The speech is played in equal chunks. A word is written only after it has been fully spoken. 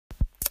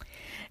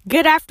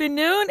Good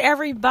afternoon,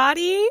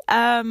 everybody.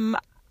 I'm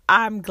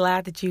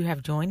glad that you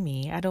have joined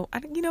me. I don't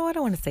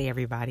want to say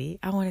everybody.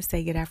 I want to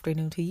say good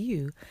afternoon to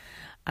you,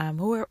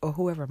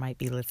 whoever might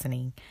be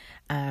listening.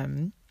 I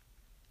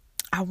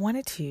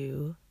wanted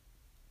to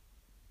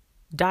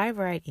dive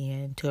right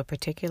into a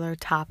particular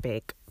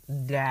topic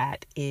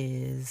that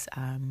is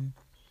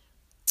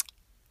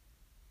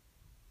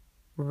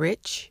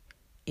rich,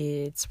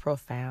 it's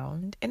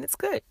profound, and it's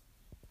good.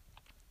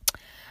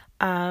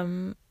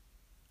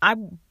 I've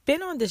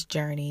been on this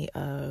journey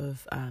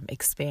of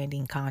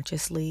expanding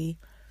consciously,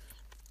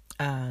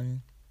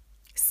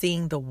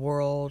 seeing the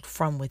world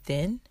from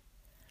within,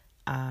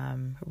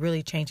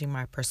 really changing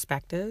my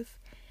perspective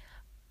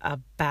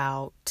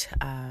about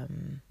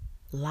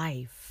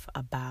life,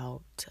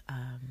 about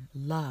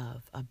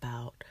love,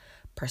 about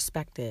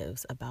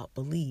perspectives, about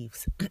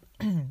beliefs,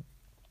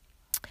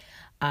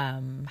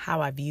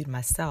 how I viewed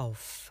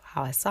myself,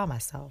 how I saw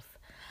myself.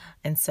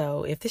 And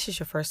so if this is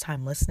your first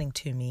time listening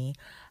to me,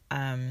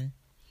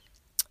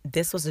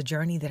 this was a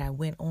journey that I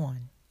went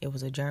on. It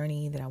was a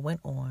journey that I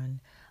went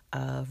on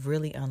of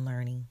really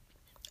unlearning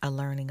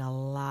a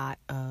lot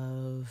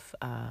of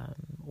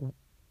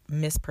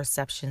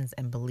misperceptions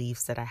and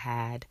beliefs that I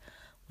had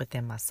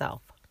within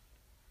myself,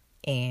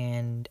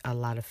 and a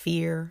lot of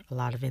fear, a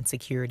lot of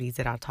insecurities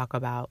that I'll talk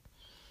about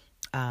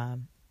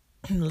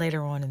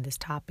later on in this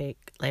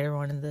topic, later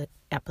on in the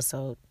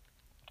episode.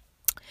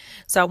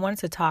 So I wanted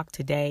to talk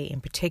today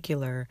in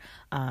particular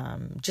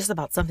just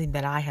about something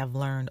that I have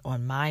learned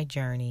on my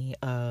journey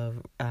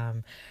of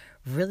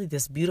really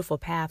this beautiful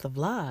path of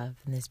love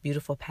and this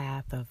beautiful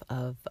path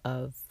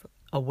of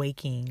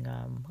awaking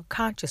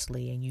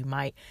consciously. And you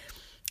might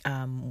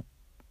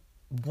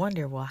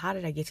wonder, well, how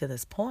did I get to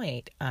this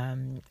point?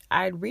 I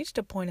had reached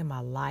a point in my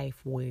life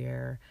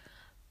where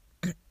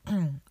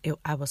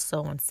I was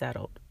so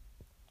unsettled.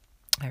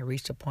 I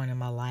reached a point in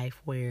my life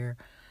where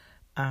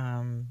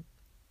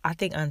I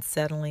think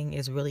unsettling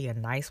is really a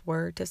nice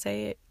word to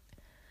say it.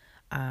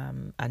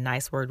 A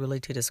nice word really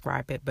to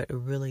describe it, but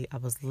I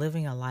was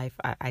living a life.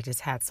 I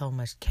just had so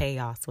much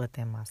chaos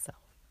within myself.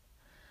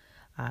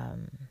 I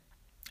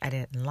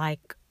didn't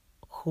like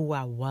who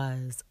I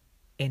was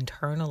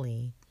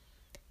internally.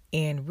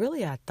 And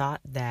really, I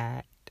thought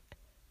that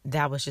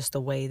was just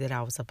the way that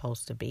I was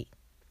supposed to be.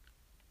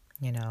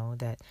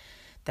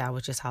 That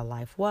was just how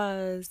life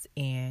was.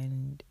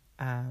 And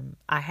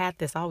I had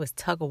this always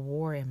tug of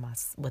war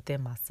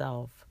within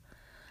myself.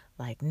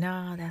 Like,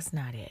 nah, that's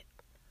not it.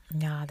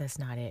 Nah, that's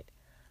not it.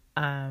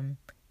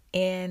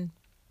 And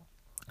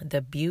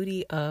the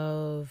beauty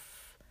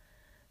of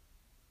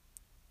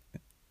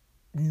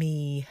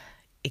me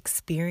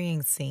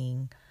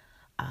experiencing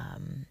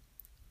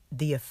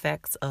the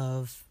effects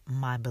of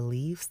my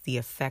beliefs, the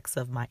effects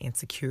of my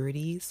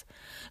insecurities,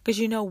 because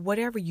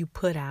whatever you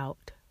put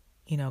out,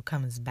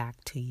 comes back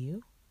to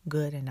you,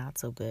 good and not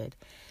so good.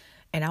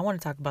 And I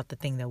want to talk about the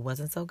thing that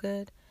wasn't so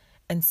good.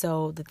 And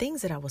so the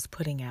things that I was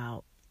putting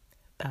out,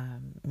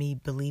 me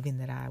believing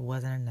that I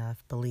wasn't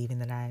enough, believing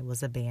that I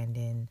was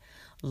abandoned,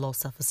 low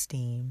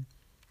self-esteem,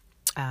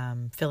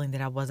 feeling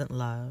that I wasn't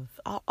loved,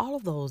 all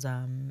of those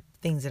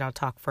things that I'll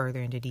talk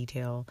further into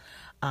detail,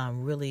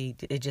 really,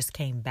 it just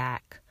came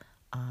back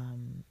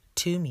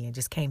to me. It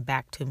just came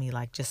back to me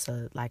like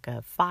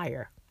a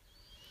fire,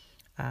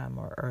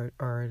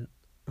 or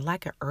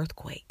like an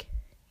earthquake,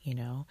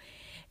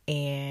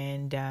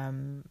 and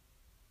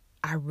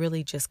I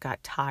really just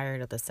got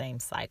tired of the same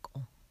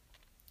cycle.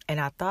 And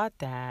I thought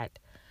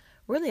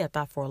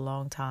for a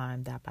long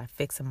time that by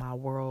fixing my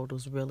world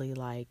was really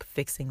like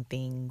fixing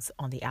things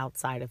on the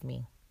outside of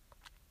me.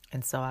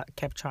 And so I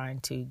kept trying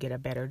to get a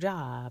better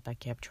job. I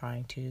kept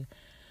trying to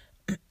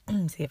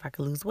see if I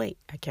could lose weight.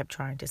 I kept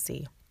trying to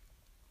see,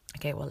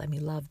 okay, well, let me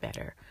love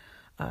better.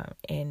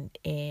 And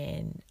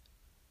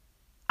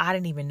I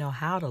didn't even know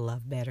how to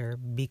love better,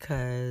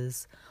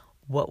 because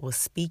what was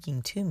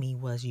speaking to me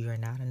was, you're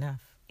not enough.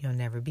 You'll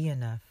never be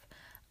enough.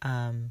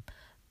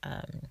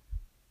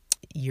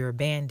 You're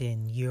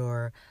abandoned.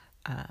 You're,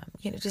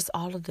 just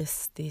all of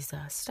these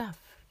stuff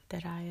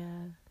that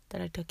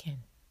I took in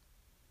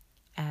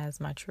as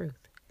my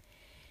truth.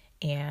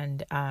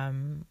 And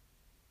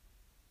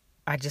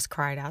I just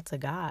cried out to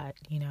God.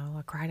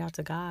 I cried out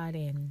to God,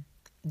 and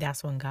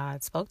that's when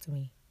God spoke to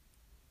me.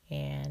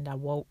 And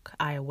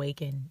I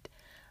awakened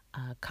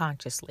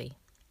consciously.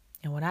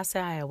 And when I say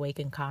I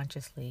awakened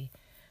consciously,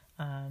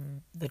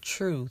 the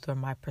truth, or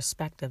my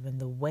perspective, and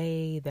the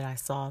way that I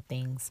saw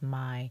things,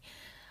 I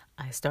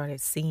started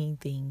seeing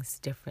things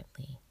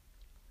differently.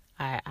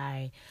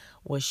 I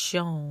was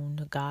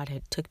shown, God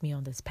had took me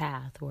on this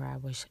path where I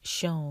was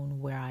shown,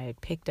 where I had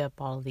picked up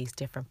all of these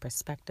different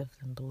perspectives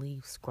and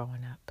beliefs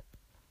growing up.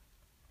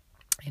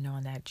 And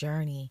on that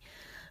journey,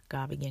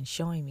 God began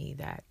showing me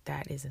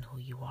that isn't who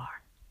you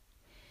are.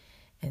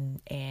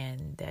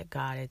 And that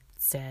God had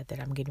said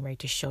that I'm getting ready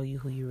to show you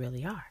who you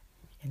really are.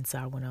 And so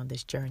I went on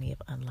this journey of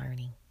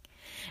unlearning.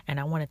 And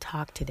I want to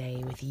talk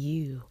today with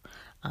you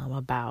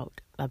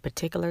about a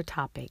particular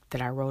topic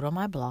that I wrote on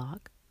my blog.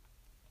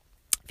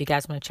 you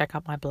guys want to check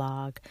out my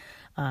blog,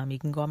 you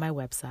can go on my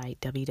website,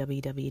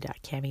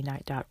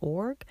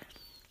 www.cammyknight.org.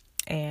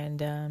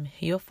 And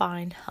you'll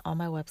find on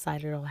my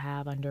website, it'll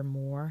have under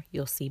more,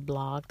 you'll see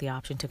blog, the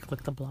option to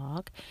click the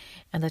blog.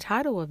 And the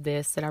title of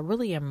this, that I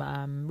really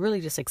am really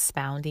just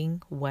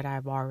expounding what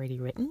I've already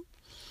written.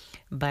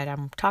 But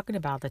I'm talking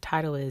about, the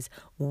title is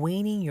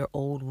Weaning Your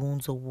Old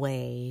Wounds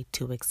Away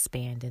to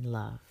Expand in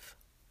Love.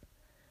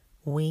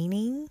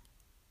 Weaning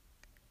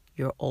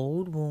your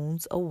old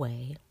wounds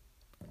away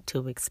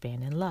to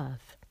expand in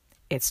love.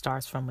 It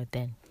starts from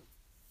within.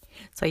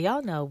 So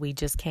y'all know we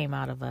just came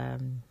out of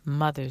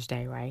Mother's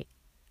Day, right?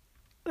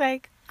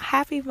 Like,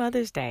 happy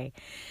Mother's Day.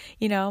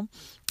 You know,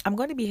 I'm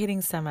going to be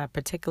hitting some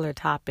particular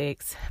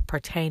topics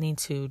pertaining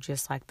to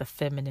just like the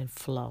feminine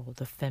flow,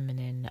 the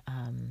feminine,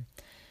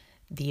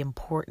 the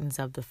importance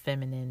of the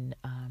feminine,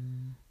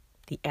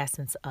 the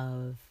essence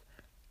of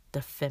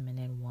the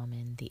feminine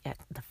woman, the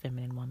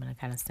feminine woman. I'm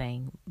kind of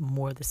saying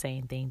more the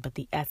same thing, but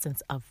the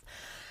essence of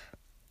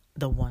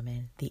the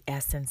woman, the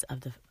essence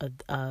of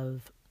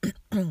of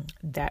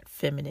that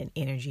feminine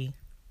energy,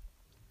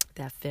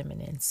 that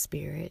feminine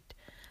spirit,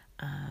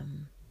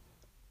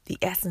 the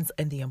essence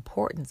and the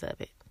importance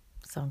of it.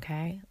 So,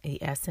 okay,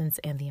 the essence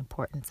and the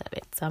importance of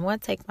it. So I'm going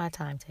to take my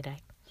time today.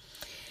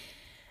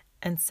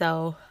 And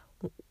so,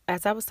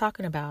 as I was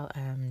talking about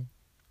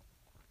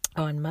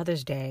on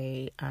Mother's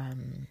Day,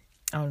 on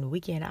the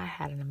weekend, I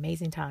had an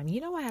amazing time.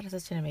 You know, I had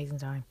such an amazing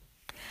time.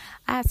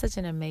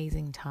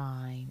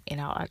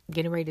 And I'm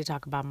getting ready to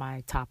talk about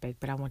my topic,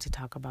 but I want to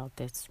talk about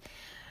this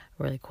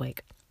really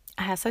quick.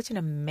 I had such an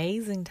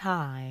amazing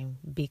time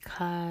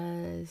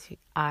because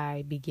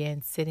I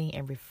began sitting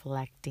and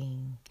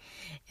reflecting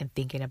and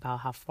thinking about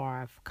how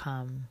far I've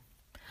come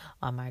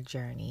on my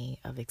journey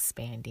of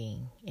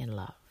expanding in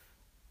love.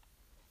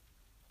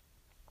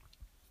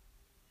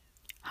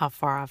 How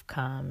far I've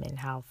come and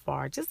how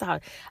I've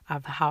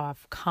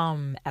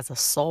come as a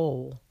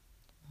soul.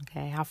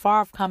 Okay, how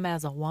far I've come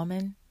as a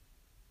woman.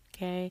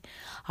 Okay,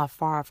 how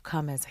far I've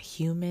come as a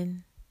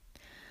human.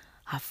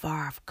 How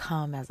far I've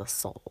come as a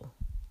soul.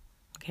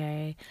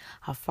 Okay,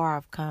 how far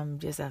I've come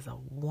just as a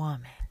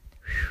woman.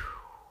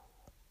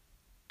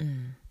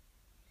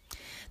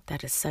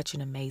 That is such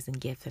an amazing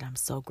gift that I'm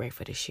so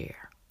grateful to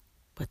share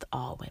with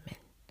all women,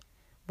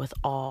 with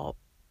all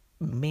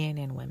men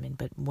and women,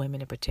 but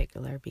women in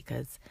particular,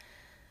 because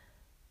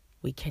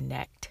we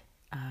connect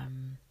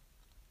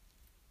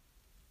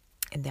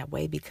in that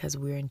way because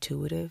we're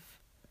intuitive,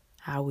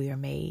 how we are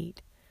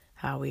made,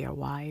 how we are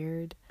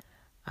wired,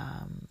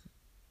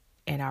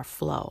 and our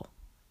flow,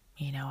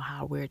 you know,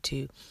 how we're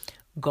to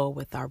go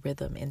with our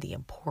rhythm and the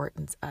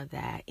importance of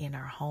that in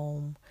our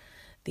home,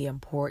 the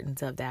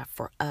importance of that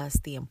for us,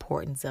 the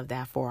importance of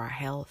that for our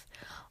health,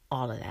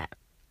 all of that.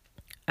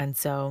 And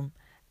so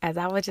as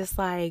I was just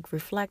like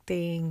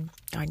reflecting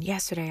on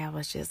yesterday, I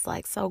was just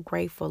like so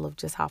grateful of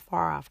just how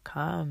far I've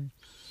come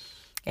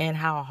and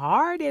how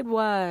hard it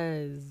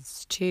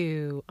was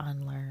to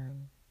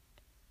unlearn.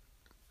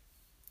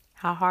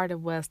 How hard it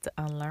was to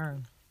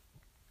unlearn.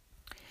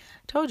 I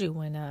told you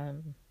when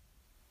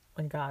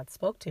God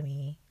spoke to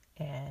me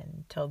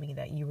and told me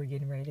that you were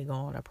getting ready to go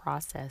on a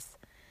process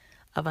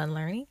of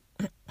unlearning,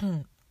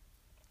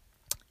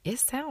 it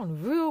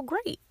sounded real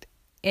great.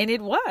 And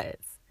it was.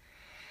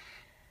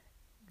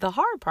 The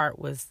hard part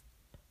was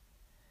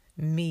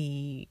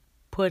me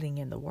putting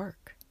in the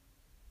work.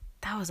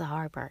 That was the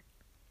hard part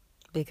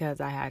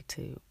because I had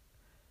to,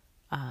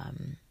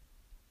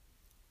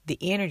 the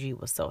energy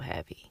was so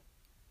heavy.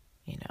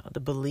 You know, the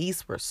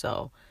beliefs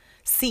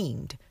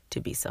seemed to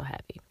be so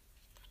heavy.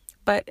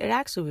 But it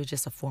actually was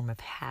just a form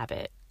of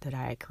habit that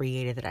I had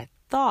created that I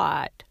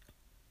thought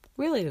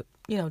really,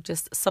 you know,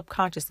 just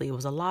subconsciously, it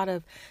was a lot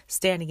of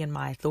standing in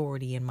my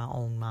authority in my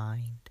own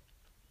mind.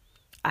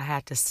 I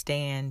had to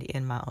stand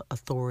in my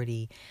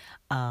authority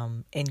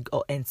and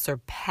go and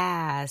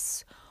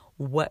surpass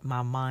what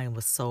my mind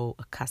was so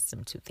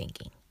accustomed to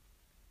thinking.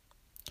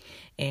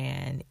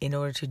 And in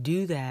order to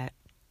do that,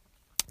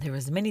 there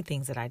was many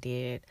things that I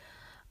did.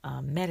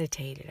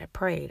 Meditated, I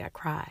prayed, I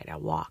cried, I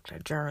walked, I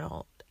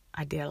journaled.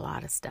 I did a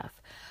lot of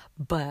stuff.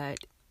 But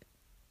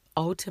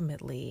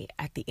ultimately,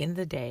 at the end of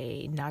the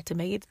day, not to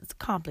make it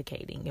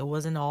complicating, it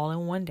wasn't all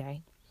in one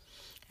day.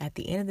 At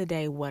the end of the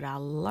day, what I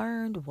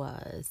learned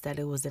was that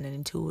it was an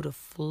intuitive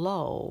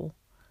flow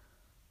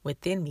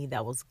within me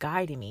that was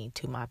guiding me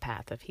to my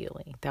path of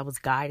healing, that was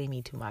guiding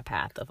me to my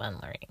path of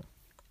unlearning,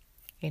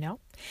 you know?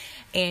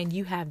 And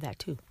you have that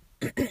too.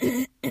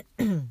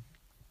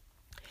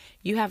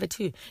 You have it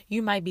too.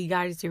 You might be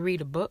guided to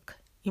read a book.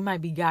 You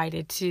might be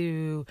guided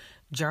to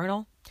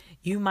journal.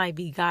 You might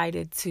be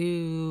guided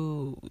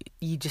to,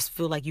 you just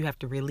feel like you have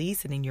to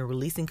release, and then your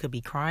releasing could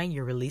be crying.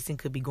 Your releasing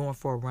could be going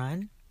for a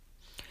run.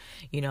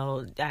 You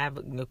know, I have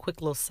a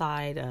quick little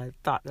side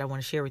thought that I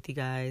want to share with you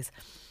guys.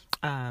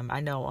 I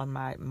know on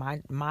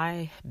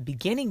my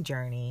beginning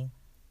journey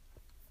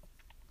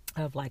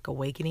of like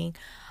awakening,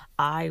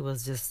 I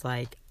was just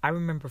like, I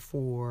remember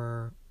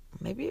for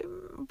maybe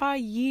about a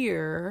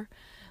year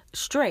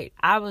straight,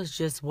 I was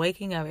just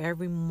waking up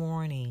every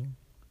morning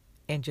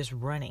and just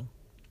running.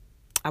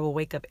 I would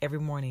wake up every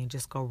morning and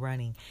just go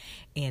running.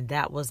 And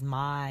that was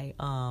my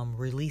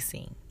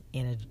releasing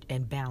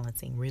and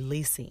balancing,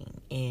 releasing.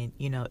 And,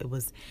 it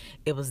was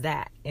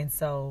that. And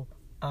so,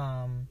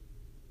 I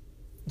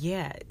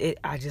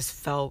just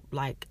felt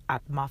like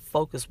my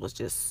focus was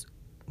just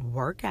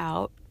work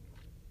out,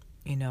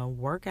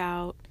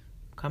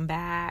 come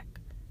back,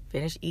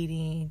 finish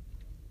eating,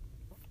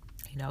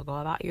 go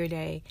about your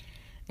day.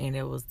 And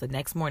it was the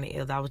next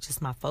morning, that was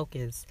just my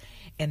focus.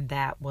 And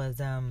that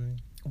was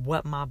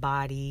what my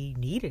body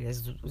needed,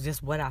 is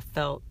just what I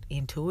felt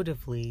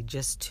intuitively,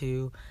 just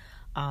to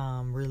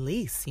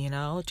release,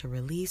 to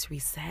release,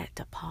 reset,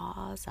 to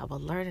pause. I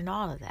was learning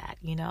all of that,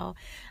 y'all.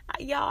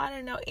 I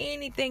didn't know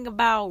anything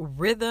about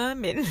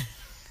rhythm, and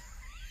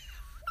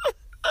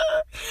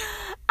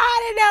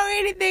I didn't know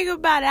anything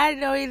about it. I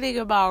didn't know anything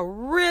about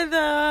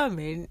rhythm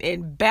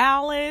and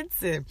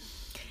balance and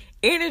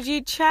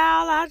energy,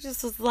 child. I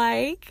just was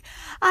like,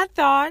 I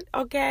thought,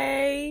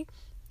 okay,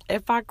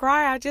 if I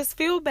cry, I just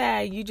feel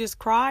bad. You just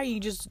cry.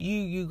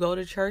 You go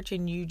to church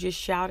and you just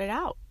shout it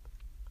out.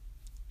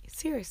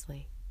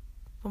 Seriously.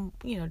 From,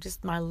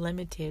 just my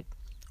limited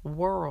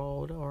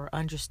world or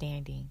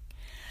understanding.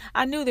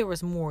 I knew there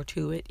was more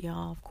to it,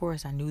 y'all. Of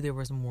course, I knew there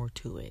was more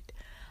to it.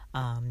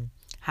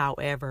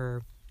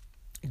 However,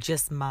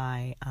 just the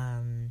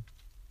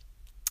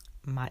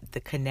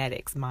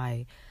kinetics,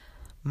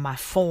 my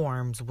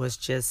forms was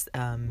just,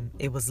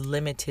 it was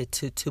limited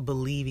to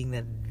believing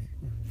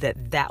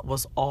that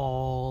was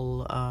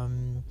all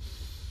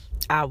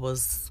I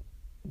was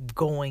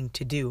going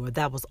to do, or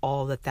that was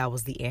all that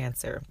was the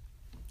answer.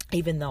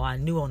 Even though I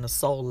knew on a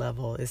soul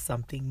level is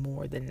something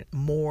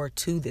more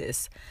to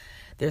this.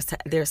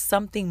 There's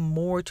something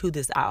more to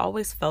this. I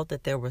always felt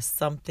that there was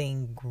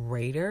something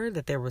greater,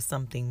 that there was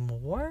something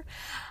more.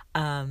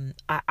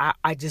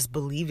 I just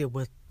believed it.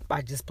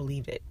 I just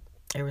believed it.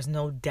 There was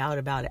no doubt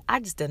about it.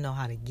 I just didn't know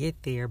how to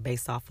get there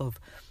based off of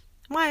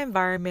my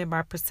environment,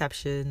 my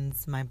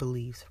perceptions, my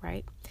beliefs,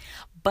 right?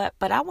 But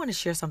I want to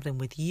share something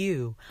with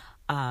you,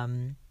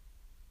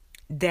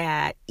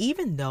 that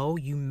even though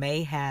you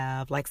may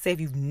have, like, say if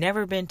you've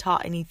never been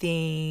taught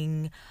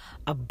anything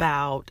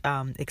about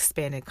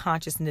expanded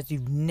consciousness,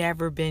 you've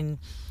never been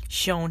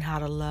shown how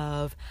to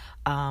love,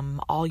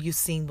 all you've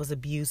seen was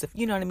abuse. If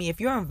you know what I mean, if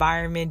your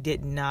environment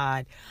did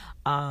not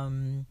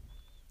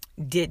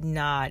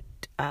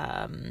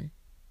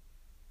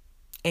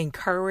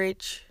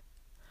encourage,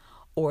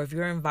 or if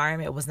your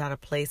environment was not a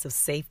place of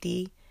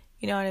safety,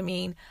 you know what I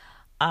mean?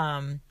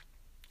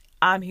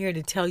 I'm here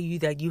to tell you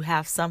that you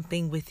have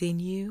something within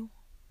you.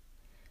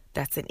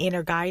 That's an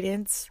inner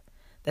guidance.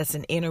 That's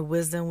an inner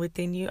wisdom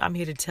within you. I'm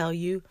here to tell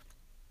you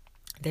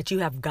that you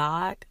have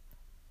God,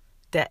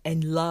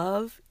 and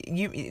love.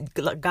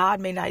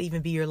 God may not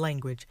even be your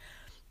language,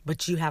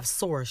 but you have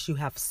source. You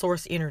have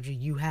source energy.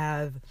 You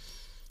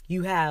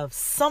have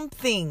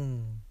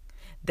something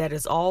that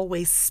is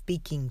always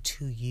speaking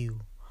to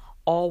you,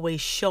 always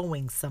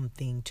showing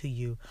something to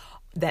you.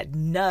 That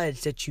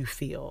nudge that you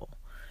feel.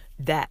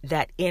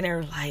 That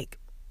inner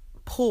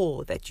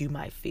pull that you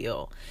might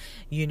feel,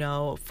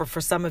 for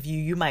some of you,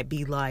 you might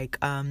be like,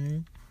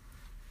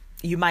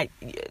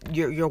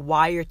 you're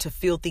wired to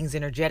feel things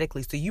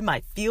energetically. So you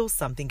might feel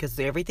something, because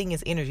everything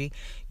is energy.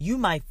 You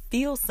might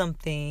feel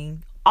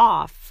something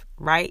off,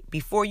 right?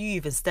 Before you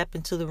even step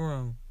into the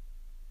room,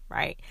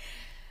 right?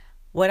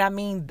 What I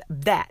mean,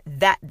 that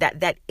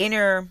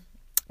inner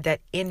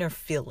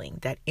feeling,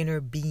 that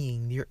inner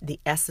being, the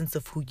essence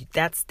of who you,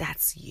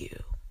 that's you.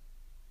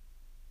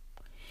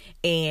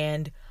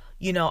 And,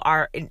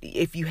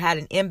 if you had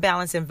an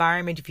imbalanced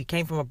environment, if you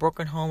came from a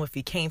broken home, if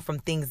you came from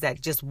things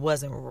that just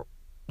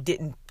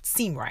didn't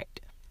seem right,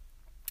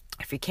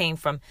 if you came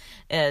from,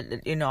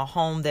 a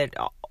home that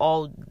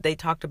all they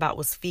talked about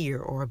was fear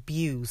or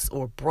abuse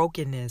or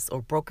brokenness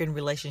or broken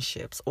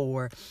relationships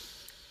or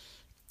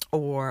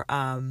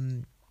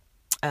feeling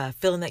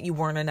that you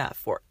weren't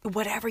enough, or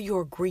whatever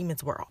your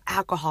agreements were, or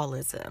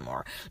alcoholism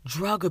or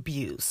drug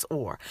abuse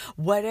or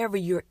whatever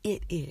your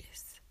it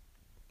is,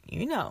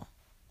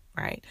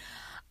 right?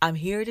 I'm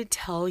here to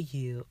tell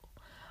you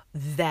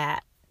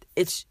that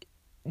it's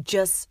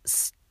just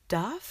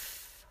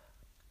stuff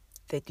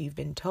that you've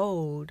been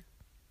told,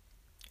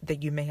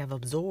 that you may have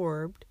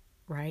absorbed,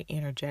 right,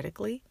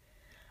 energetically.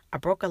 I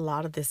broke a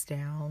lot of this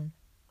down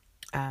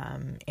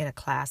in a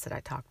class that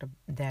I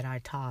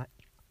taught,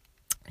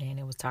 and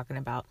it was talking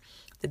about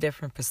the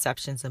different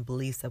perceptions and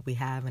beliefs that we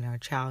have in our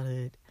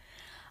childhood,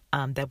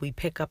 that we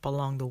pick up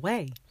along the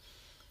way.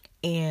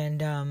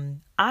 And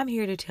I'm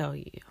here to tell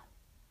you,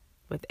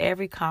 with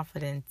every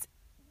confidence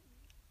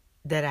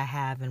that I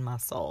have in my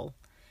soul,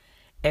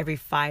 every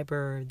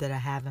fiber that I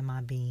have in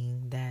my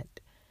being, that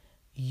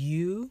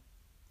you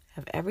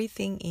have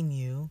everything in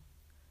you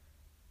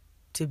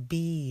to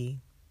be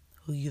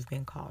who you've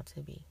been called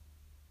to be.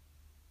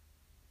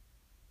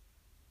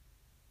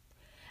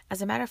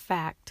 As a matter of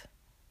fact,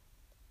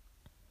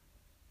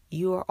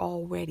 you are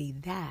already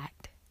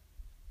that.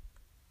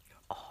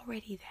 You're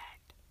already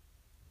that.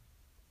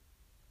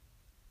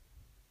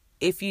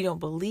 If you don't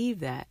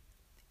believe that,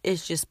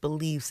 It's just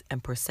beliefs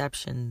and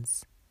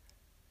perceptions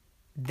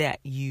that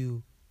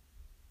you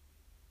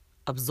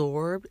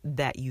absorbed,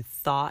 that you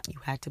thought you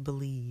had to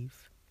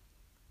believe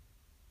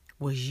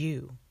was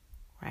you,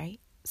 right?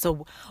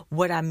 So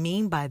what I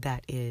mean by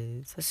that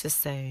is, let's just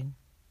say,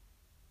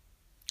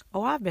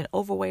 oh, I've been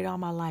overweight all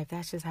my life.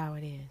 That's just how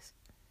it is.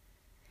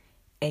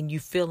 And you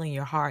feel in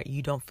your heart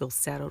you don't feel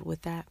settled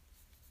with that.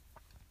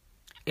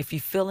 If you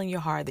feel in your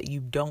heart that you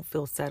don't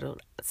feel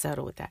settled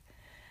with that,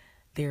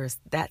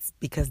 that's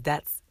because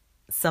that's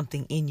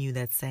something in you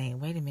that's saying,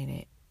 wait a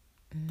minute,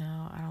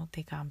 no, I don't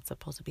think I'm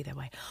supposed to be that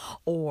way.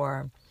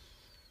 Or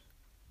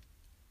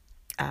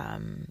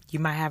you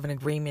might have an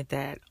agreement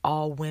that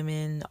all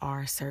women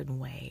are a certain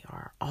way,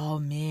 or all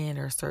men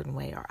are a certain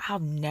way, or I'll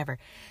never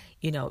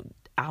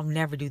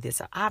do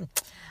this. I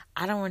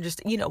don't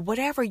understand,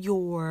 whatever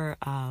your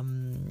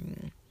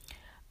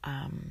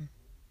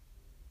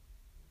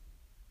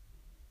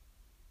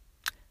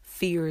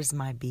fears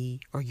might be,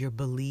 or your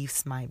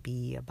beliefs might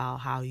be about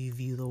how you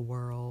view the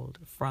world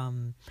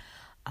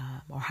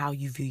or how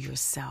you view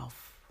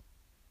yourself.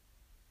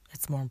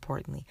 That's more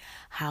importantly,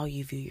 how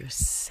you view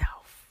yourself.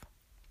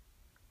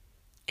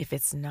 If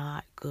it's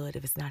not good,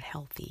 if it's not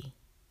healthy,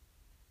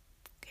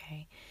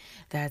 okay,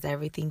 that has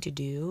everything to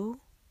do,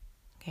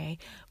 okay,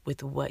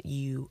 with what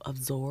you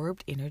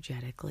absorbed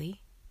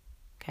energetically,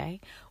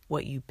 okay,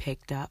 what you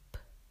picked up,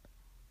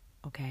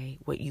 okay,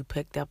 what you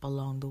picked up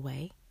along the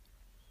way,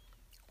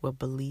 what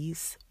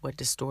beliefs, what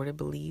distorted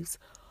beliefs,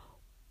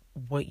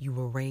 what you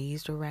were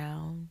raised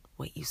around,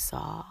 what you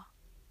saw,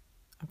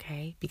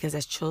 okay, because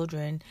as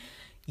children,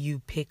 you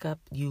pick up,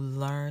 you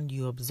learn,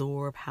 you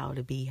absorb how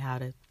to be, how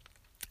to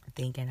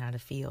think, and how to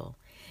feel.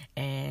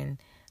 And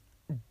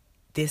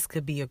this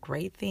could be a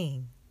great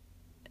thing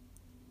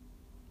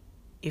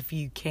if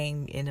you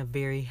came in a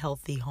very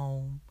healthy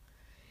home.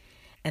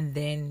 And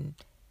then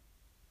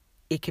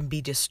it can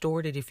be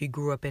distorted if you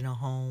grew up in a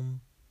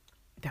home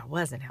that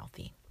wasn't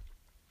healthy,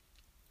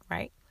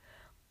 right?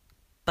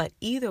 But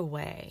either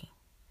way,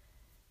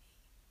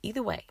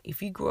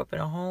 if you grew up in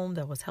a home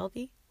that was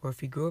healthy, or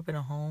if you grew up in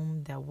a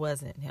home that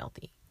wasn't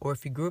healthy, or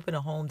if you grew up in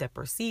a home that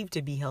perceived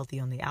to be healthy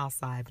on the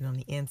outside, but on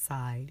the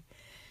inside,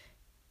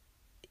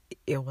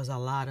 it was a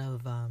lot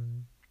of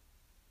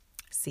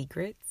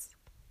secrets,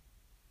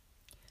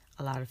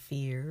 a lot of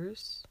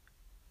fears,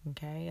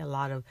 okay, a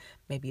lot of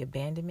maybe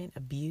abandonment,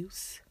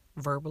 abuse,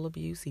 verbal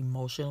abuse,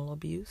 emotional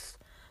abuse,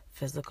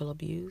 physical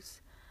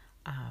abuse.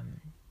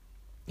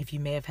 If you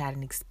may have had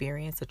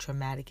a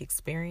traumatic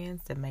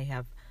experience that may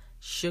have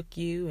shook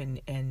you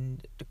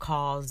and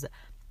caused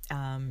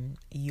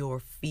your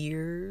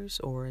fears,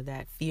 or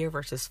that fear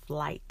versus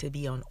flight, to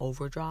be on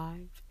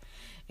overdrive,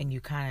 and you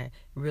kind of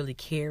really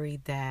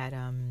carried that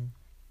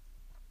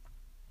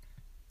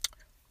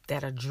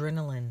that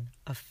adrenaline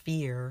of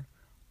fear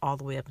all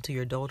the way up into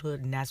your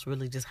adulthood, and that's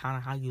really just kind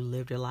of how you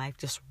lived your life,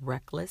 just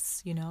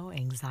reckless,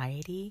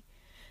 anxiety,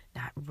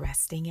 not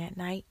resting at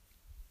night,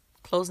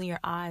 closing your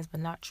eyes but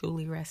not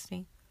truly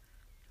resting,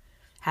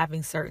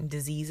 having certain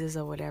diseases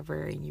or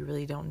whatever, and you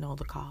really don't know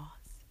the cause.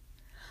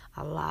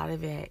 A lot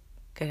of it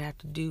could have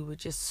to do with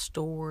just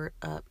stored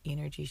up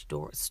energy,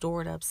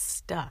 stored up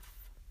stuff.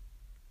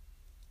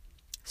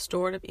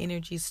 Stored up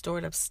energy,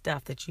 stored up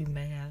stuff that you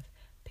may have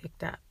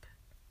picked up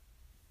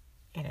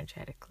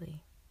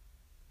energetically,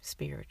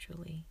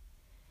 spiritually,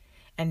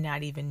 and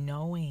not even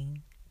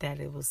knowing that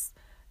it was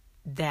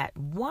that,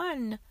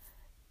 one,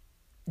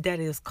 that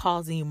is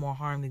causing you more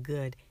harm than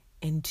good,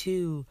 and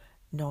two,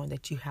 knowing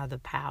that you have the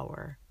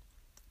power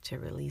to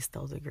release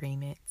those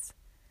agreements,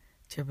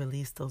 to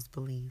release those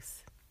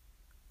beliefs,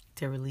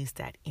 to release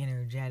that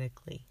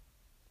energetically.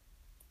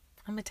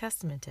 I'm a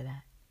testament to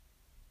that.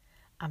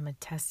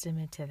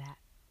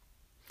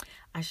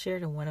 I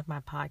shared in one of my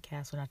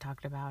podcasts when I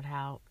talked about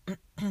how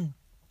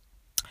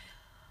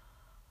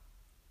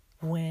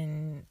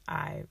when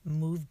I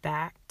moved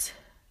back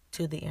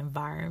to the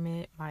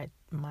environment, my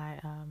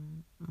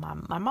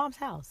mom's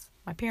house,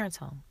 my parents'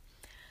 home.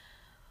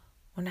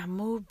 When I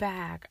moved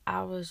back,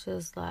 I was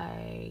just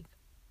like,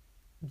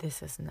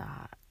 this is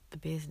not the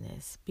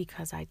business,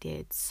 because I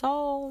did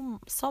so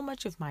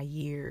much of my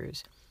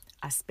years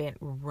I spent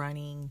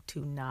running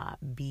to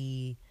not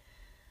be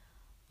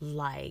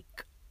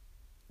like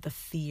the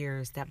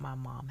fears that my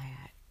mom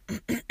had.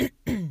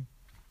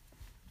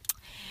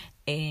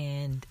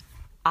 And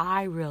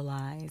I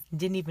realized,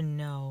 didn't even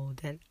know,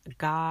 that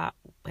God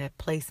had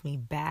placed me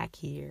back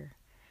here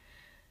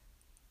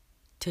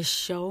to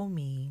show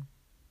me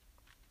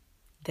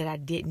that I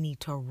didn't need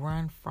to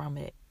run from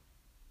it,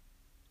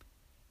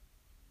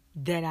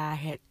 that I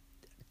had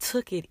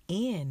took it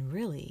in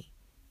really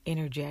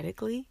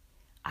energetically.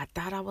 I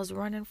thought I was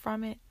running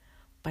from it,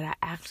 but I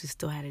actually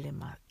still had it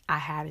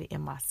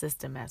in my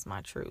system as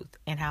my truth,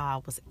 and how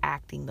I was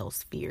acting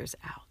those fears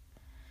out.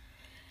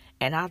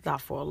 And I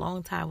thought for a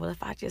long time, well,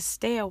 if I just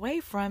stay away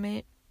from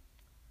it,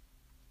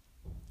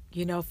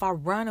 if I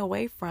run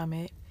away from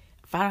it,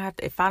 if I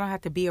don't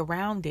have to be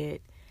around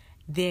it,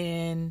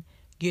 then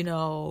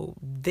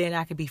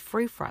I could be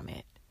free from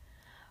it.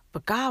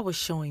 But God was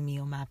showing me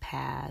on my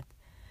path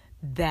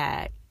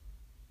that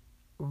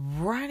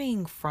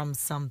running from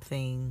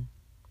something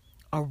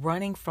or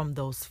running from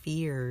those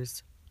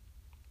fears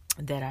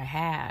that I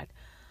had,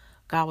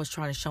 God was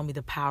trying to show me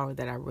the power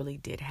that I really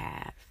did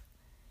have.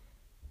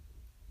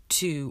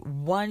 To,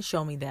 one,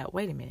 show me that,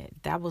 wait a minute,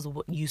 that was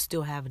what you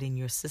still have it in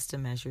your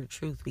system as your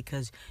truth,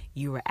 because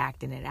you were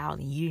acting it out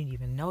and you didn't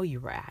even know you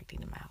were acting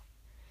them out.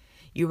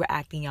 You were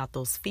acting out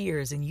those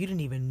fears and you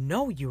didn't even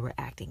know you were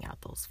acting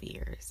out those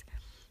fears.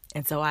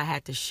 And so I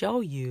had to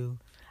show you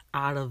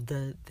out of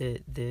the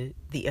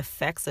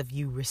effects of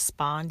you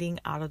responding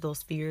out of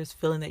those fears,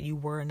 feeling that you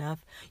were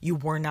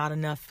not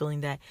enough,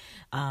 feeling that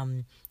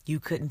you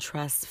couldn't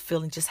trust,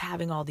 feeling, just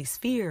having all these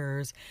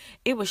fears.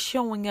 It was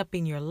showing up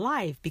in your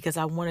life because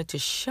I wanted to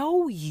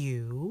show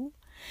you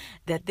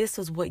that this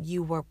is what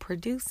you were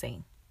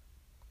producing.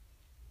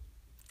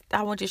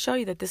 I want to show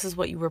you that this is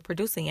what you were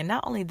producing. And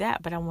not only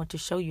that, but I want to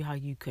show you how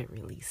you could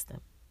release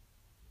them.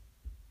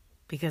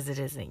 Because it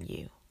isn't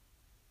you.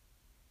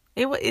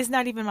 It's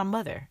not even my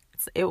mother.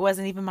 It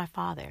wasn't even my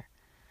father.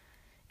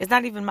 It's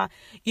not even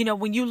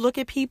when you look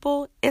at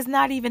people, it's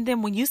not even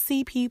them. When you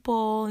see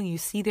people and you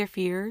see their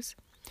fears,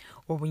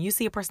 or when you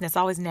see a person that's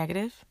always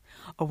negative,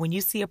 or when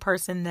you see a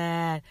person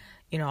that,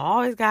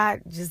 always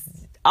got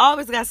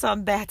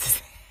something bad to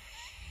say.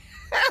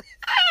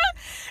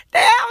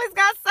 They always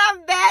got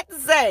something bad to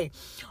say.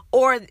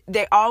 Or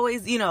they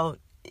always, the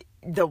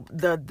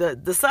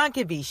sun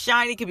could be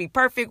shiny, could be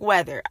perfect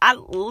weather. I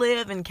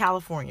live in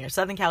California,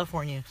 Southern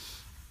California,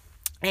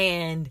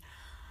 and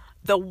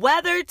the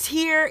weather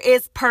here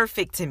is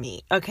perfect to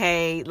me.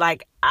 Okay.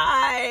 Like,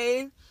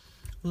 I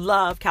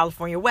love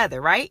California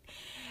weather, right?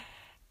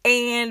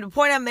 And the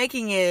point I'm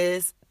making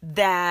is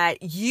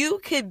that you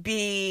could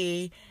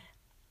be,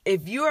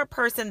 if you're a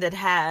person that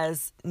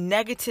has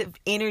negative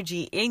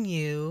energy in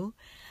you,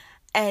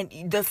 and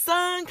the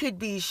sun could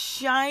be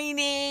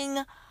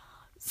shining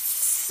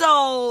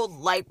so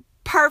like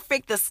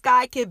perfect, the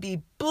sky could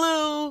be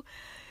blue,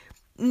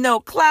 no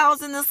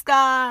clouds in the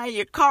sky,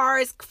 your car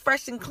is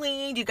fresh and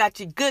clean, you got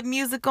your good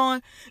music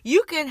on,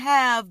 you can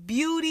have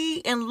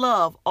beauty and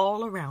love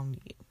all around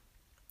you.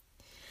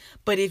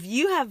 But if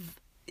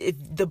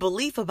the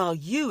belief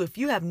about you, if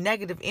you have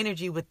negative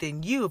energy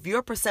within you, if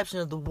your perception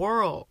of the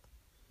world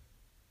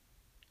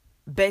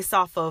based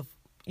off of,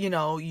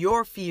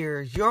 your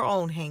fears, your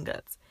own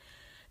hangups,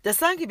 the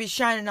sun could be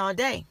shining all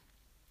day,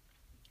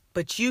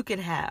 but you can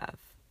have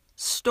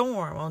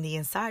storm on the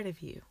inside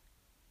of you.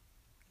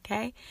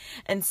 Okay?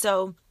 And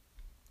so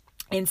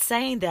in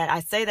saying that, I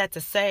say that to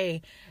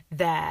say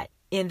that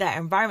in that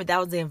environment, that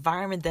was the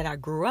environment that I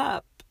grew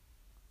up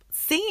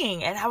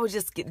seeing, and I would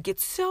just get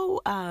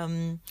so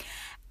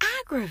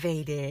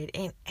aggravated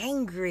and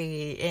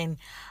angry, and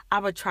I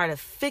would try to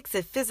fix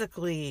it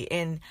physically,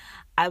 and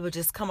I would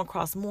just come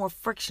across more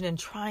friction in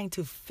trying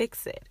to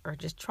fix it or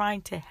just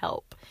trying to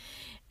help,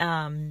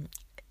 and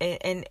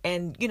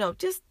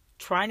just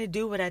trying to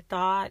do what I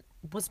thought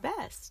was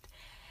best.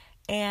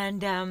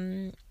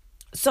 And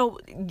so,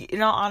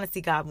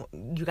 honestly, God,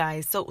 you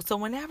guys, so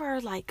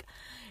whenever like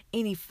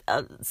any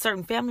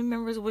certain family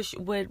members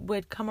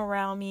would come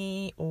around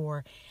me,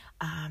 or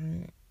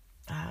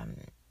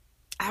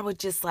I would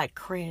just like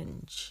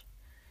cringe.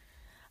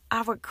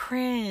 I would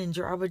cringe,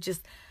 or I would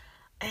just,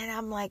 and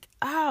I'm like,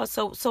 oh,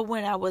 so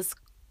when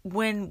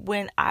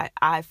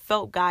I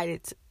felt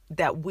guided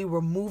that we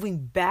were moving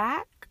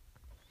back,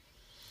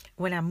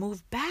 when I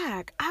moved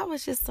back, I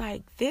was just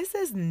like, this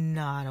is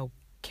not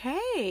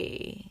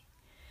okay.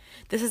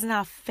 This is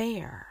not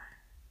fair.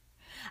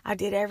 I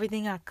did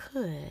everything I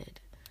could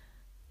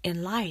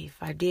in life.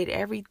 I did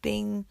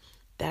everything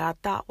that I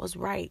thought was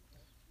right.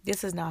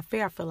 This is not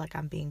fair. I feel like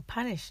I'm being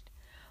punished.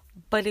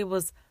 But it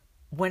was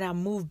when I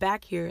moved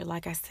back here,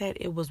 like I said,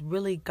 it was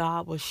really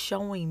God was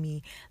showing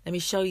me, let me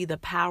show you the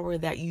power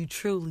that you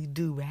truly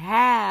do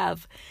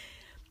have.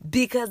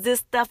 Because this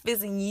stuff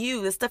isn't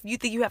you. The stuff you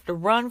think you have to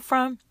run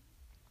from,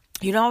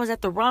 you don't always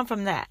have to run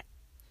from that.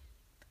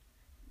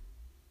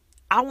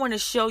 I want to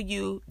show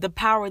you the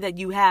power that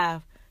you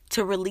have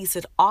to release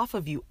it off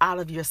of you, out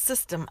of your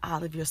system,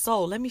 out of your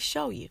soul. Let me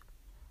show you.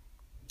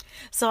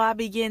 So I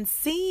began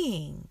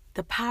seeing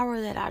the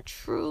power that I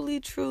truly,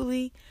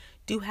 truly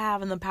do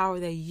have, and the power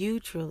that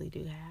you truly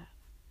do have.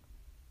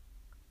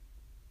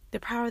 The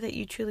power that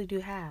you truly do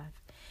have.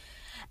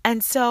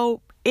 And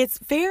so it's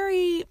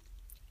very,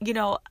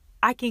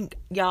 I can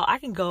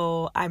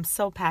go, I'm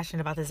so passionate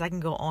about this. I can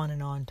go on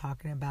and on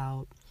talking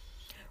about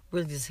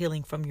really just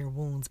healing from your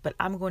wounds, but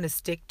I'm going to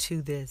stick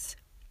to this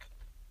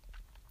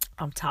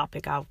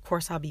topic. Of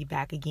course, I'll be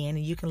back again,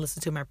 and you can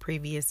listen to my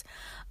previous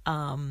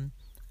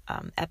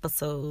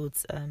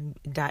episodes,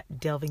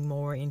 delving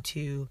more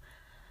into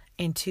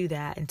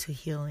that, into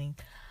healing.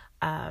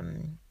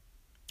 I'm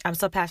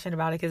so passionate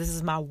about it because this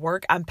is my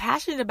work. I'm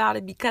passionate about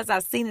it because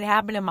I've seen it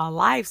happen in my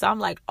life. So I'm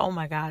like, oh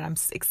my God, I'm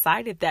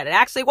excited that it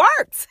actually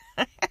works.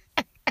 I'm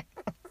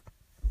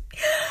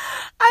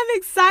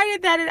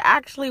excited that it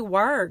actually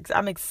works.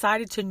 I'm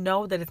excited to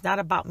know that it's not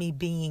about me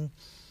being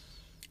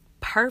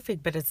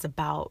perfect, but it's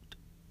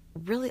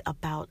really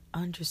about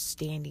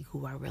understanding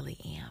who I really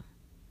am.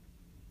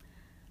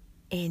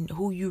 in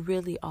who you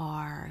really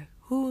are,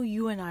 who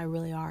you and I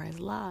really are is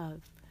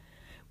love.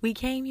 We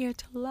came here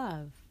to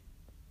love.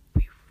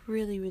 We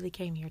really, really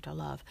came here to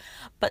love.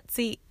 But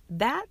see,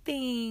 that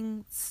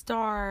thing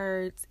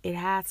it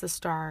has to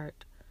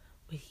start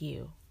with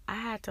you. I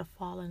had to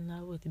fall in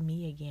love with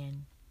me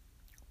again.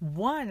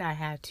 One, I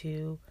had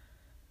to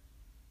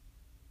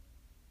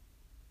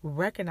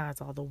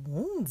recognize all the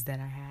wounds that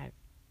I had.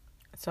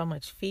 So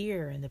much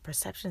fear and the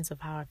perceptions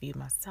of how I view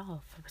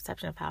myself, the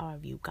perception of how I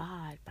view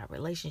God, my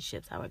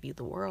relationships, how I view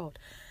the world,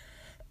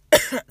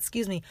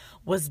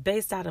 was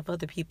based out of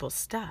other people's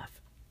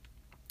stuff.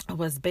 It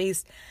was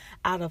based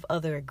out of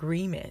other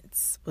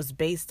agreements, was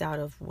based out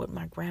of what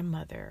my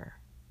grandmother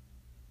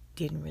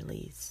didn't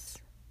release,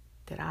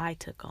 that I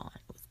took on.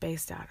 It was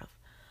based out of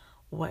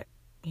what,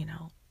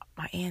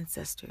 my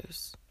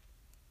ancestors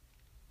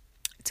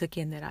took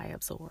in that I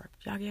absorbed.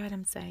 Y'all get what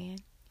I'm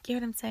saying? Get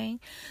what I'm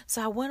saying?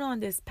 So I went on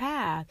this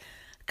path,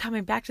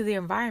 coming back to the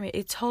environment.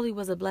 It totally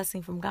was a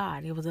blessing from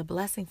God. It was a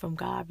blessing from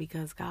God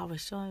because God was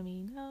showing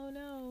me,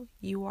 no,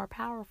 you are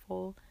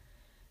powerful.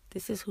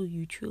 This is who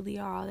you truly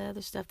are. All the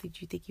other stuff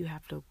that you think you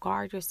have to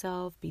guard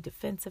yourself, be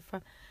defensive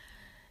from.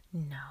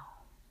 No.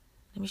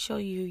 Let me show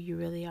you who you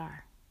really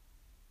are.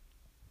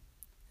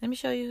 Let me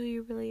show you who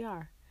you really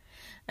are.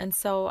 And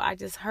so I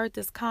just heard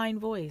this kind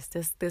voice,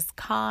 this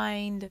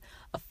kind,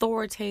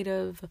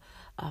 authoritative,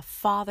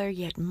 father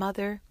yet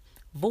mother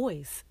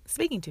voice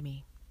speaking to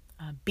me,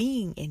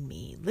 being in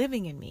me,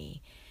 living in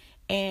me.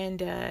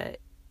 And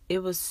it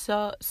was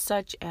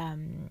such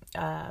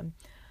a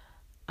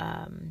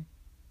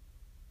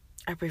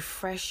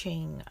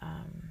refreshing,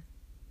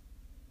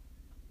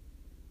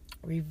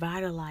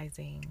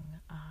 revitalizing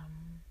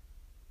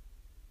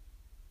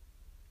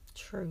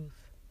truth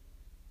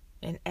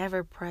and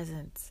ever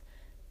presence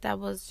that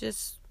was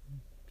just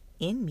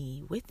in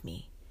me, with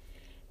me.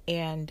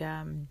 And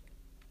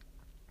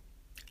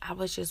I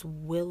was just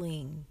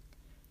willing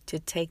to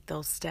take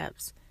those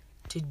steps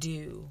to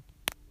do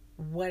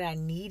what I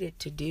needed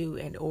to do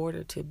in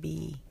order to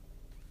be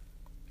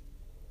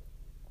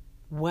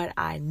what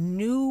I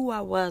knew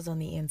I was on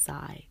the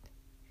inside.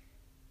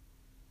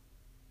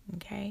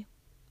 Okay?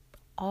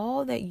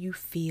 All that you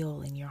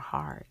feel in your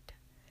heart,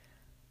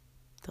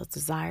 those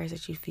desires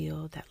that you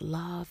feel, that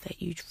love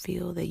that you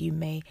feel that you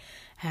may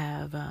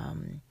have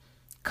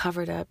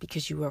covered up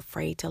because you were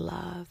afraid to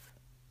love.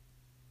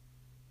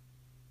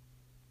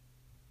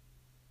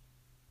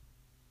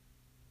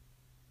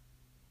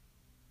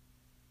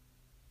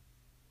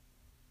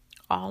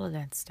 All of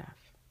that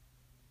stuff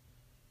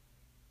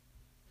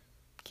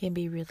can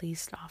be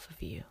released off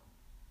of you.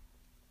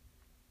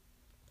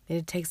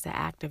 It takes the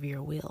act of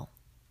your will.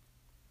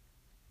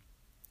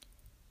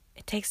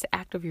 It takes the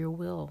act of your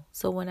will.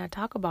 So when I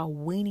talk about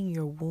weaning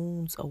your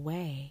wounds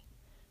away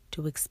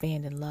to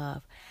expand in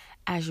love,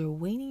 as you're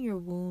weaning your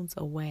wounds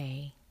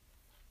away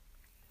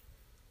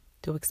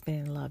to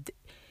expand in love,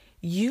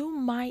 you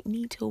might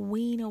need to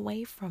wean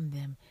away from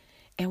them.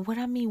 And what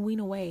I mean wean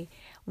away,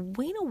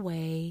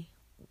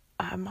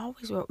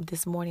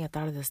 this morning I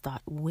thought of this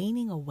thought,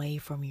 weaning away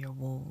from your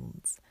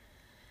wounds.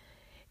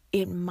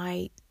 It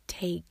might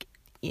take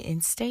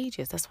in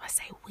stages. That's why I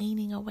say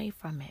weaning away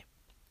from it.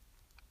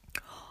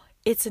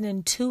 It's an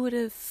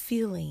intuitive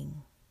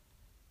feeling,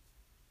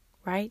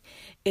 right?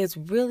 It's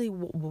really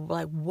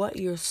like what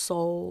your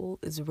soul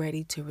is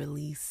ready to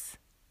release.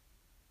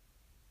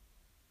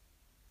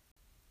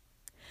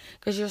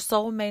 Because your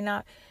soul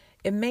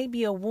it may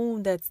be a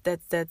wound that's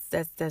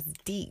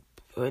deep.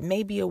 Or it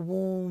may be a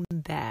wound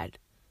that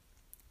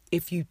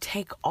if you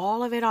take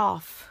all of it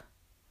off,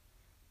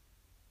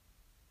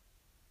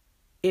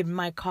 it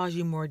might cause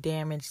you more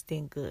damage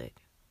than good,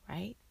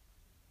 right?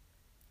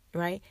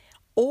 Right?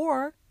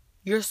 Or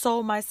your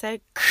soul might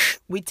say,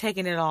 we're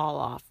taking it all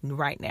off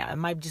right now. It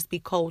might just be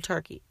cold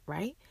turkey,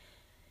 right?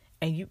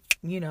 And you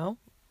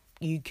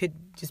could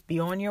just be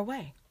on your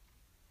way.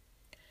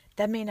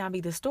 That may not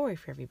be the story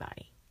for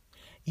everybody.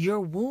 Your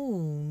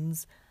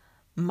wounds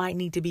might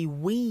need to be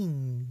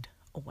weaned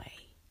away.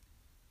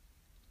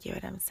 You know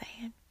what I'm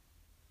saying?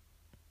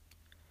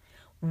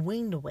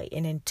 Weaned away,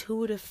 an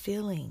intuitive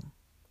feeling.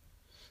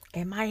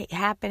 It might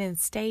happen in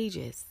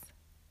stages.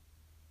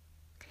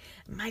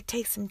 It might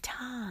take some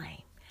time.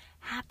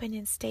 Happen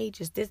in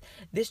stages.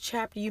 This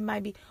chapter, you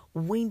might be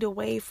weaned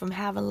away from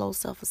having low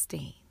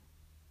self-esteem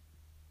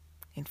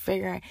and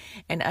figuring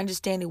and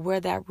understanding where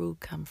that root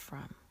comes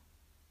from.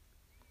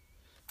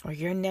 Or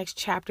your next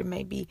chapter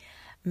may be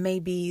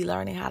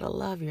learning how to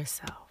love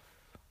yourself.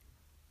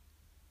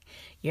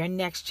 Your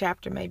next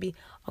chapter may be,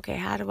 okay,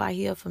 how do I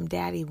heal from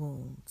daddy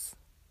wounds?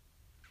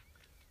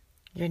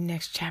 Your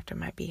next chapter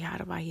might be, how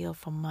do I heal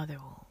from mother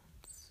wounds?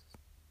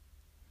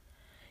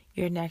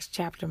 Your next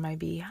chapter might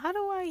be, how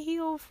do I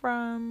heal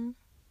from,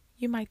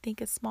 you might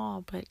think it's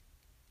small, but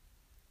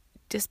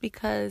just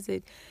because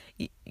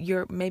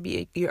you're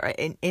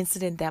an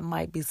incident that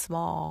might be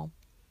small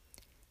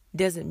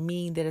doesn't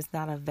mean that it's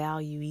not of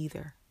value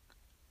either.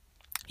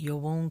 Your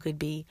wound could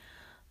be,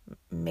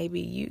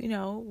 maybe you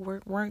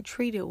weren't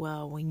treated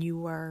well when you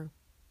were,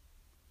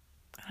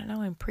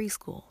 in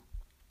preschool.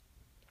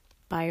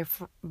 by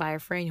a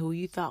friend who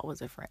you thought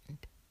was a friend.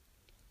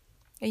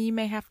 And you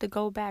may have to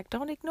go back.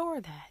 Don't ignore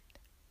that.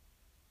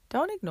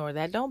 Don't ignore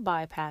that. Don't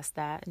bypass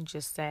that and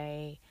just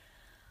say,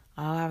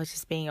 oh, I was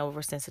just being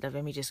oversensitive.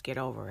 Let me just get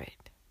over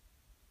it.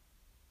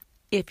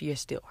 If you're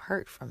still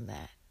hurt from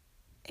that,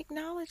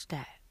 acknowledge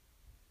that.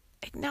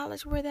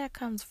 Acknowledge where that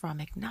comes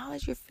from.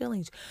 Acknowledge your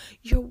feelings.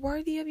 You're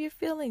worthy of your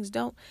feelings.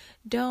 Don't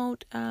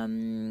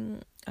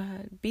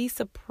be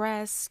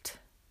suppressed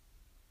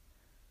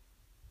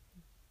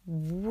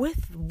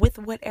with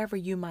whatever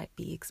you might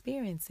be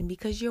experiencing,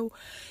 because you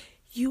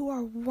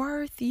are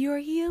worth your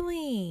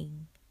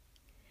healing.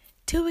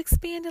 To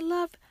expand in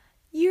love,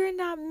 you're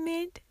not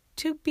meant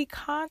to be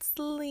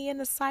constantly in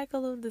a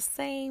cycle of the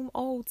same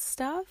old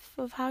stuff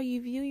of how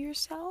you view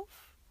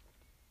yourself.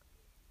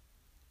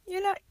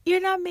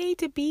 You're not made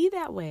to be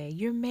that way.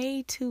 You're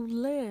made to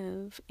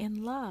live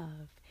in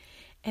love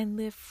and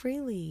live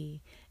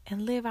freely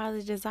and live out of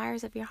the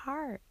desires of your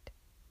heart.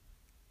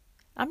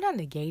 I'm not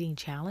negating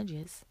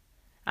challenges.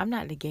 I'm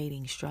not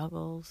negating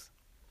struggles,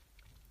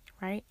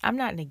 right? I'm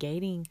not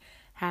negating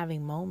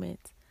having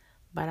moments,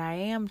 but I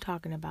am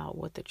talking about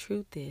what the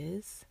truth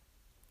is,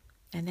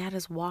 and that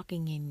is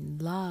walking in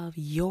love,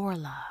 your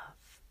love,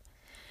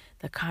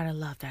 the kind of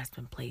love that's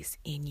been placed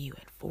in you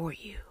and for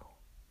you.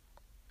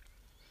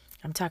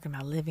 I'm talking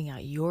about living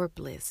out your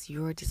bliss,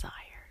 your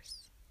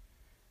desires.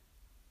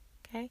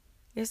 Okay?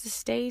 There's a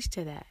stage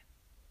to that.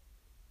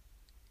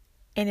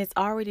 And it's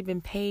already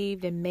been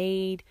paved and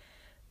made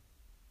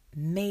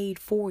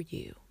for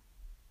you.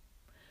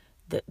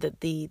 The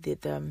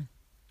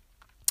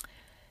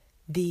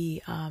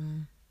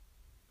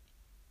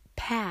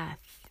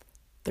path,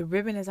 the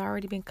ribbon has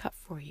already been cut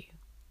for you.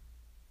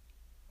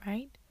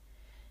 Right?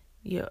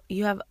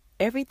 You have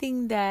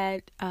everything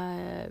that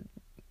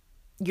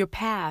your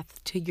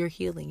path to your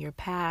healing, your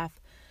path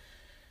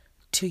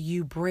to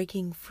you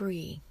breaking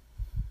free,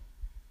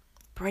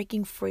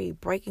 breaking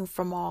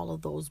from all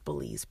of those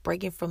beliefs,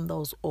 breaking from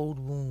those old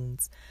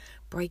wounds,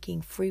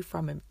 breaking free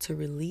from it to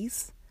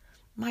release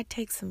might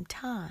take some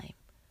time,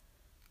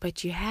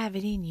 but you have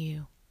it in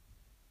you.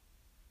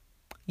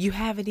 You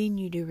have it in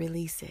you to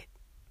release it.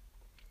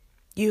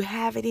 You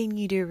have it in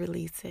you to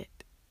release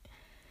it.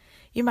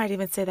 You might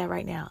even say that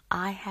right now.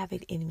 I have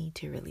it in me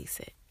to release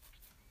it.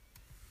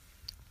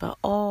 But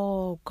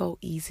go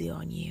easy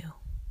on you.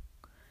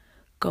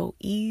 Go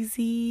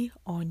easy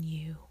on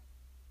you.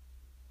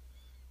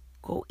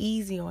 Go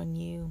easy on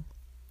you.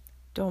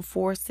 Don't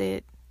force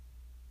it.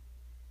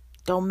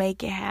 Don't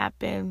make it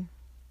happen.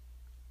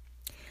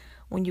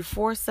 When you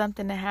force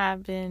something to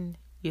happen,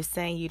 you're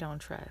saying you don't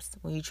trust.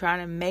 When you try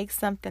to make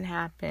something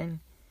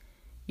happen,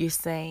 you're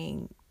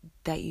saying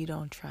that you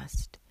don't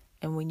trust.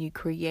 And when you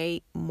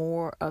create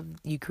more of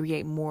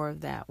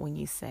that when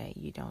you say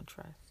you don't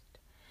trust.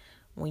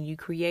 When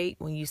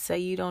you say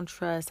you don't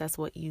trust, that's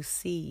what you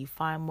see. You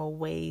find more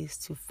ways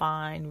to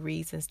find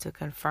reasons to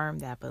confirm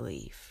that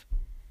belief.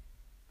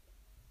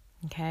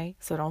 Okay?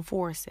 So don't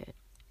force it.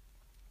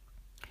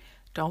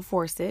 Don't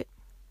force it.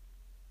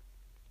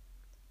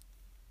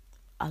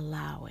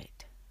 Allow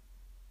it.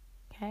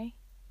 Okay?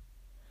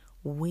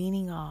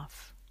 Weaning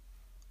off.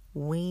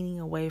 Weaning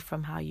away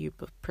from how you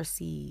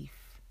perceive.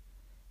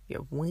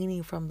 You're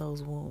weaning from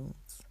those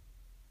wounds.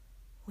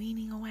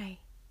 Weaning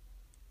away.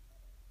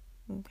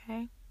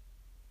 Okay?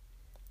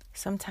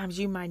 Sometimes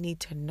you might need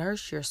to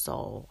nurse your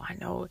soul. I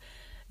know,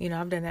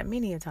 I've done that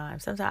many a time.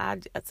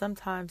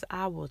 Sometimes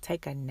I will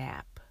take a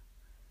nap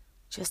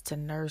just to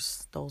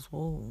nurse those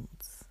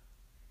wounds.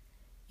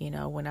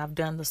 When I've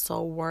done the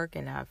soul work,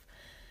 and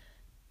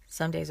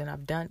some days when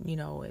I've done,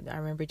 I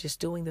remember just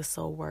doing the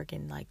soul work,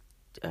 and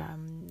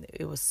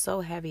it was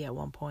so heavy at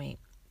one point.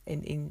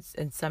 And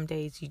some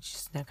days you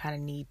just kind of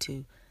need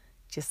to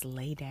just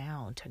lay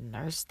down to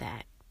nurse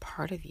that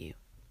part of you.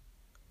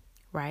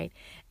 Right?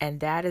 And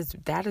that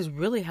is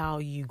really how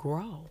you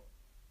grow,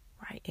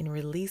 right? In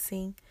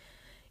releasing,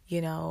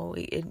 it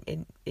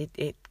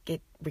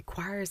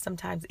requires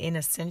sometimes in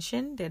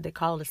ascension, that they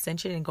call it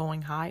ascension, and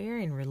going higher,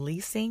 and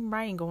releasing,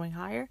 right? And going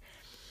higher.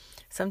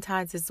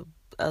 Sometimes it's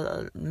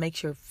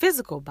makes your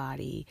physical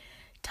body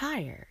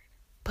tired,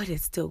 but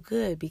it's still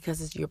good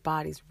because your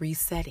body's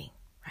resetting,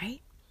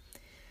 right?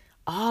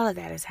 All of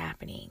that is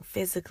happening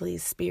physically,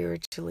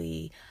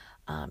 spiritually,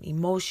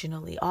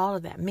 emotionally, all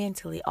of that,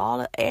 mentally,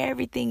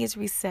 everything is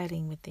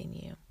resetting within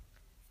you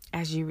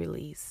as you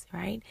release,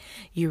 right?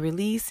 You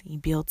release, you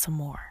build some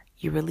more.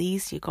 You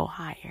release, you go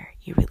higher.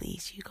 You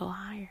release, you go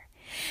higher.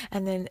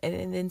 And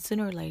then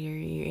sooner or later,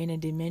 you're in a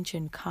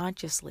dimension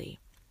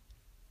consciously,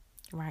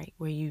 right?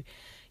 Where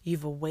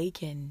you've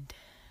awakened.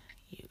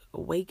 You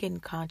awaken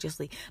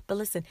consciously. But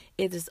listen,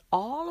 it is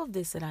all of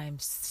this that I am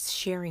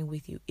sharing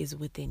with you is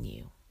within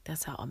you.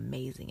 That's how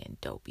amazing and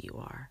dope you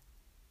are.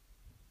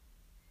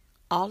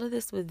 All of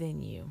this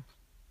within you.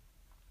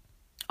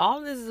 All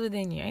of this is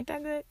within you. Ain't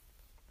that good?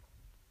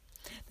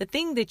 The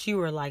thing that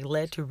you are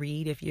led to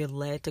read, if you're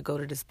led to go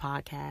to this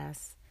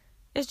podcast,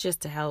 is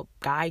just to help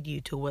guide you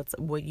to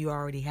what you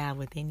already have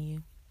within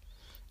you.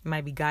 You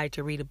might be guided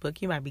to read a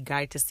book. You might be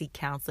guided to seek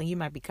counseling. You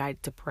might be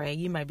guided to pray.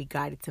 You might be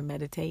guided to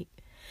meditate.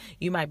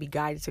 You might be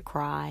guided to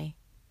cry.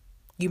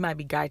 You might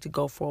be guided to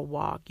go for a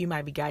walk. You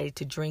might be guided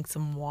to drink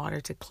some water,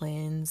 to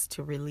cleanse,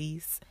 to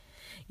release.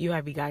 You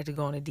might be guided to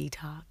go on a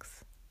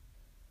detox.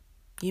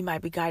 You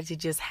might be guided to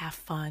just have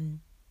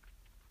fun.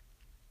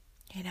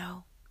 You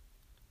know?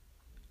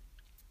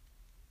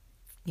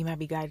 You might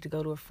be guided to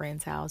go to a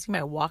friend's house. You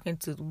might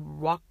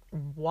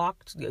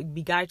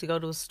be guided to go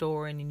to a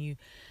store and then you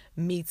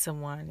meet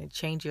someone and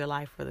change your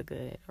life for the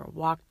good.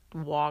 Or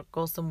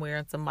go somewhere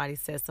and somebody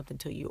says something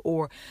to you.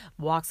 Or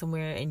walk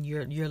somewhere and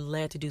you're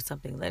led to do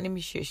something. Let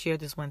me share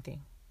this one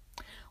thing.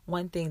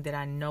 One thing that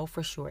I know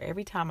for sure,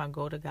 every time I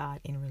go to God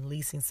in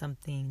releasing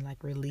something,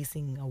 like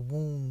releasing a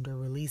wound or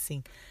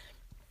releasing,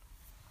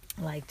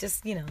 like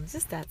just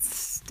that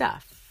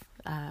stuff.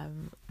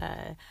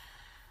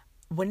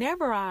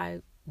 Whenever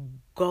I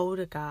go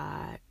to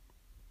God,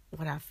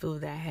 when I feel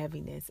that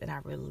heaviness and I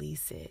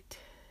release it,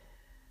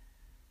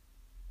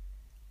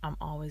 I'm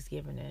always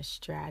given a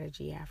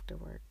strategy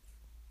afterwards.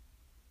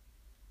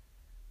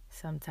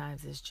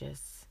 Sometimes it's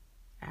just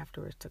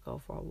afterwards to go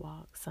for a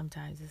walk.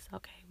 Sometimes it's,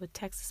 okay, well,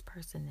 text this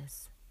person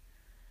this.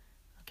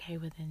 Okay,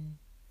 well then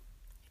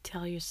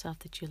tell yourself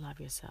that you love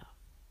yourself.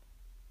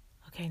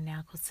 Okay,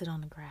 now go sit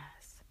on the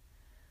grass.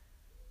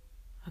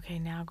 Okay,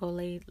 now go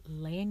lay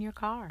in your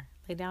car.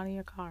 Lay down in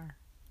your car.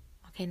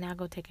 Okay, now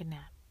go take a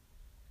nap.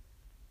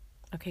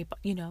 Okay, but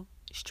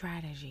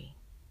strategy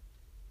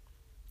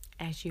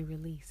as you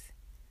release,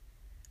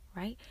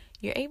 right?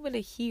 You're able to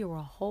hear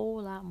a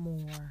whole lot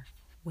more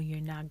when you're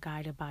not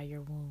guided by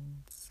your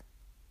wounds.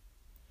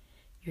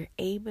 You're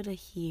able to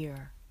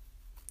hear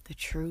the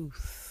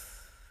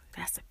truth.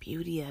 That's the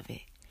beauty of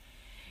it.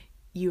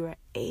 You are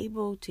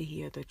able to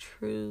hear the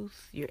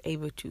truth. You're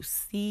able to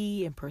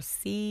see and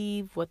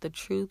perceive what the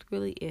truth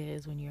really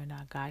is when you're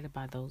not guided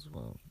by those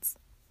wounds.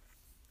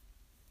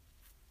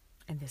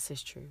 And this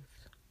is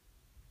truth.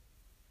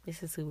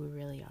 This is who we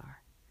really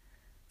are.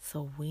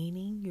 So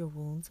weaning your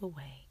wounds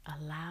away,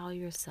 allow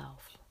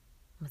yourself,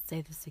 I'm going to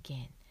say this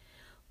again,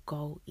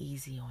 go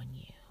easy on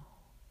you.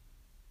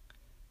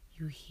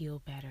 You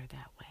heal better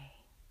that way.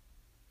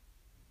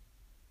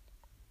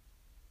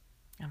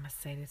 I'm going to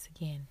say this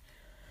again.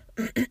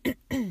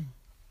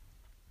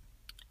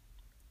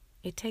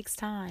 It takes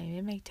time.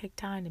 It may take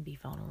time to be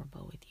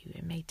vulnerable with you.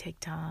 It may take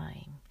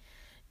time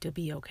to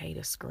be okay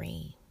to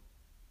scream.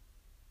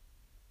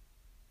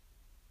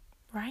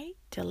 Right?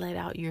 To let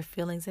out your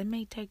feelings. It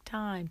may take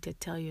time to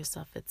tell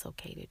yourself it's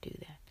okay to do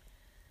that.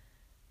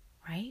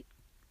 Right?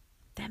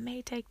 That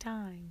may take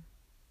time.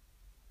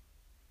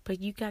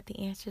 But you got the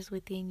answers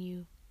within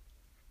you.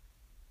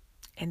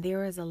 And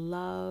there is a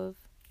love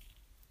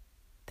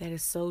that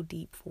is so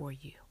deep for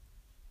you.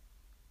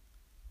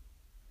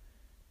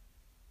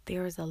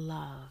 There is a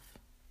love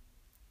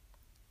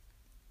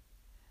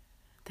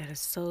that is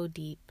so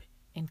deep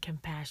and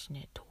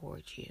compassionate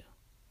towards you.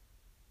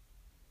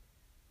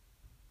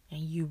 And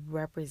you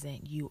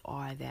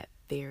are that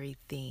very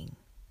thing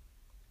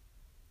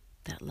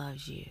that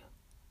loves you.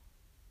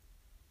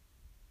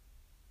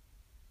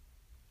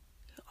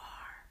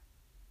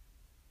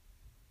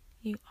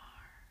 You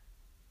are.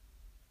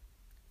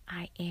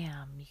 I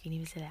am. You can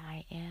even say that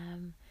I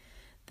am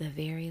the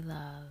very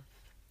love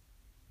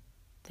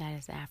that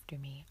is after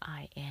me.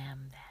 I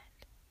am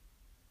that.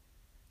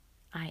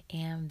 I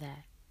am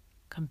that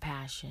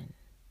compassion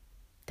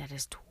that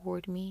is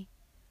toward me.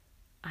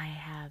 I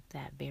have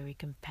that very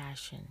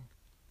compassion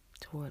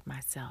toward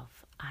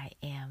myself. I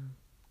am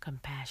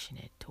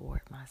compassionate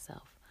toward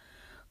myself.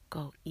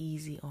 Go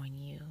easy on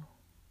you.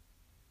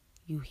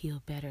 You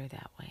heal better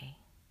that way.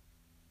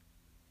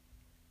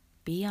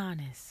 Be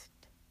honest.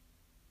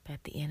 But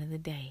at the end of the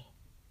day,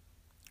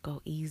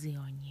 go easy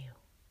on you.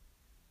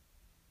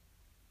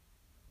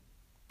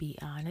 Be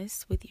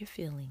honest with your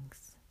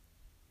feelings.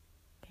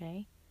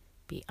 Okay?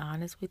 Be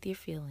honest with your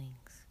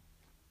feelings.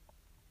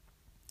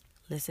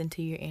 Listen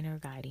to your inner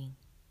guiding.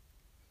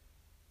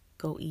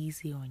 Go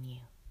easy on you.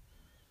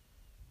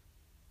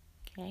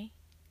 Okay?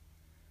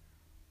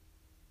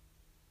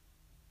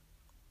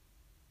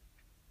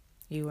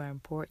 You are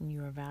important.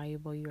 You are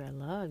valuable. You are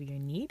loved. You're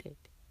needed.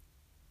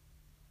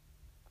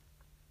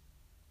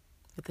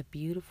 But the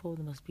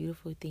most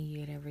beautiful thing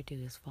you could ever do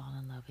is fall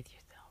in love with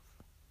yourself.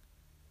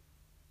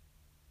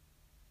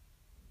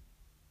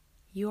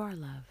 You are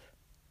love,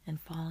 and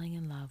falling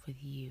in love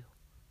with you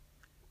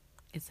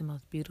is the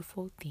most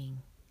beautiful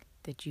thing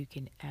that you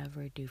can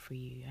ever do for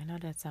you. I know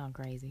that sounds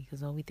crazy,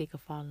 because when we think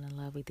of falling in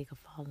love, we think of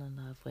falling in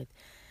love with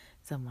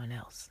someone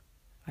else,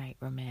 right?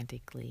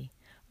 Romantically,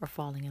 or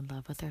falling in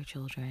love with our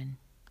children,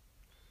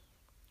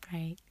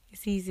 right?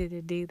 It's easy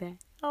to do that.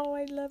 Oh,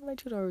 I love my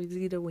children. Or it's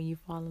either when you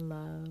fall in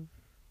love,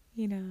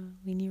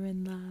 when you're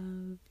in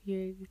love,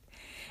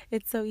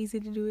 it's so easy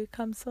to do. It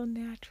comes so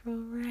natural,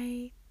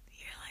 right?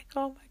 You're like,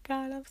 oh my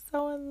God, I'm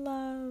so in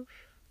love.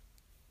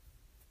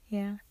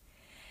 Yeah.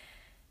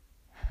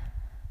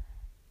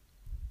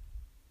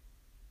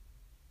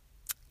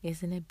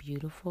 Isn't it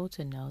beautiful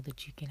to know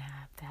that you can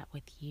have that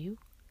with you?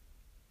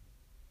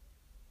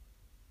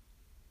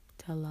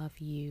 to love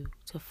you,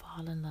 to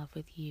fall in love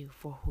with you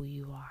for who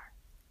you are,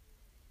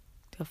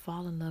 to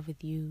fall in love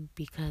with you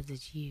because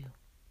it's you,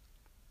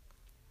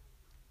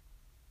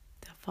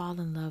 to fall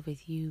in love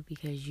with you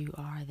because you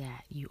are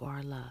that, you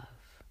are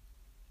love.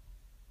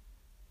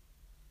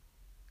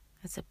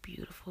 That's a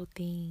beautiful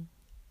thing,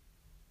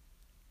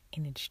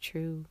 and it's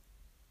true,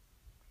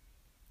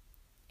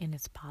 and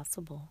it's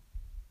possible.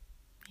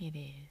 It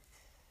is.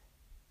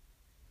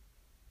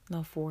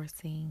 No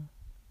forcing,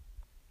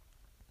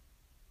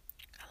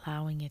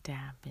 allowing it to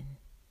happen.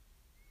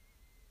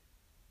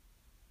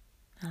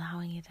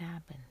 Allowing it to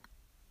happen.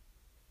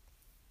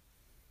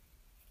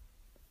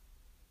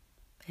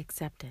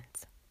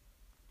 Acceptance.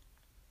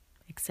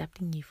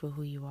 Accepting you for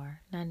who you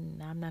are. I'm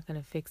not going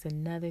to fix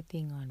another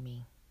thing on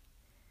me.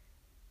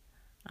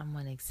 I'm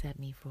going to accept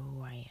me for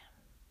who I am.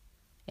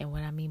 And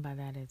what I mean by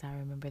that is I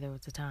remember there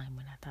was a time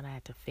when I thought I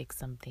had to fix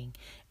something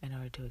in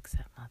order to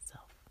accept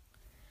myself.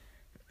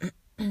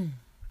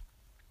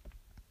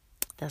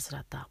 That's what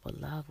I thought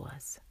what love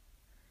was.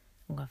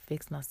 I'm going to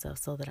fix myself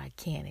so that I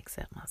can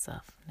accept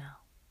myself. No.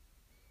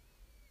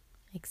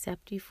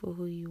 Accept you for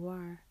who you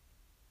are.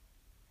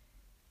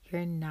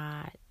 You're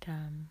not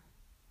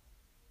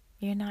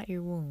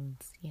your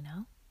wounds, you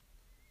know?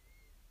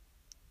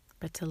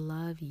 But to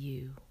love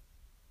you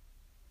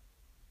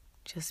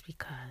just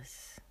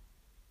because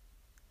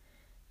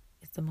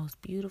it's the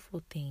most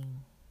beautiful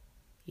thing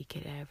you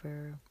could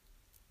ever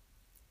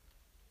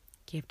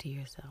give to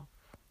yourself.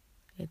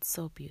 It's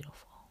so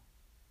beautiful.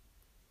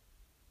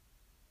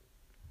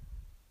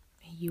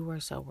 You are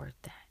so worth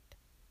that.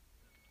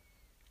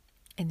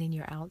 And then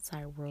your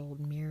outside world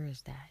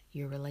mirrors that.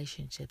 Your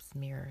relationships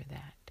mirror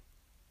that.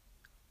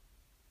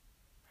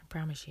 I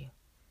promise you.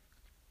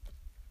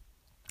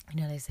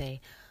 You know, they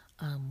say,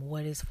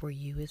 what is for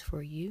you is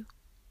for you.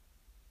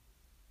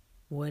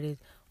 What is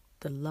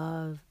the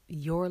love,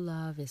 your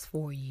love is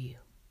for you.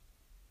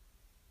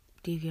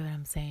 Do you get what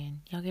I'm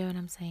saying? Y'all get what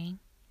I'm saying?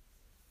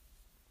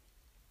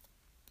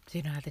 So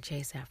you don't have to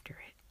chase after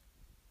it.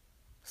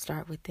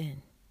 Start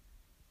within.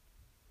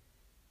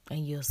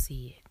 And you'll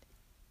see it.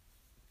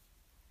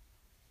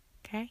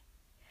 Okay?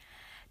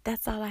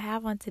 That's all I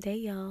have on today,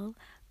 y'all.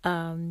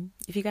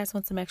 If you guys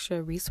want some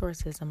extra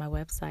resources on my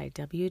website,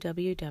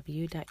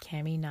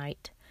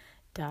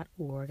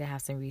 www.camiknight.org, I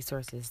have some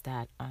resources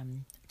that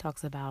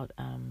talks about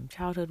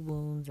childhood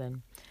wounds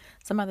and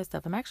some other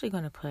stuff. I'm actually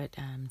going to put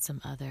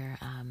some other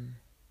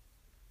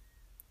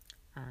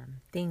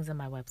things on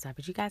my website,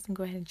 but you guys can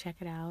go ahead and check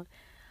it out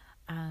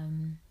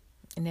and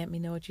let me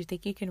know what you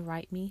think. You can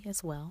write me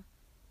as well.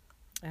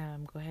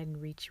 Go ahead and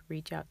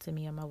reach out to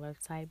me on my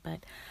website.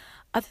 But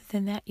other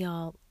than that,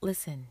 y'all,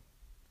 listen,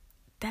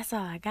 that's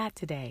all I got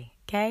today,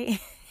 okay?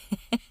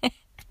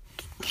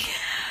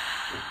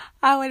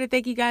 I want to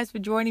thank you guys for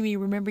joining me.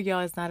 Remember, y'all,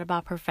 it's not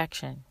about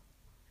perfection.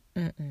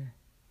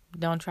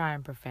 Don't try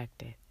and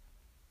perfect it.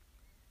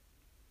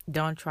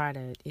 Don't try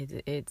to,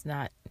 it's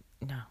not,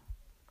 no.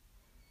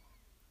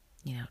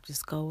 You know,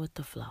 just go with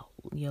the flow.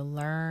 You'll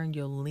learn,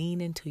 you'll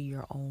lean into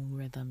your own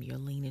rhythm. You'll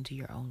lean into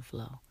your own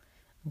flow.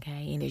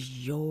 Okay? And it's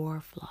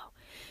your flow.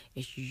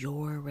 It's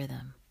your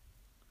rhythm.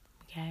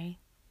 Okay?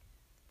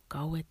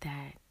 Go with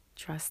that.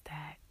 Trust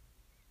that.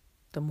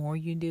 The more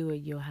you do it,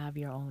 you'll have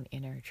your own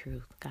inner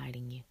truth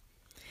guiding you.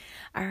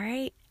 All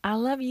right? I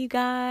love you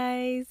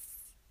guys.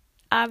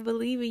 I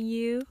believe in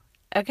you.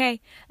 Okay?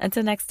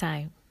 Until next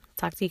time.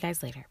 Talk to you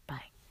guys later.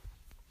 Bye.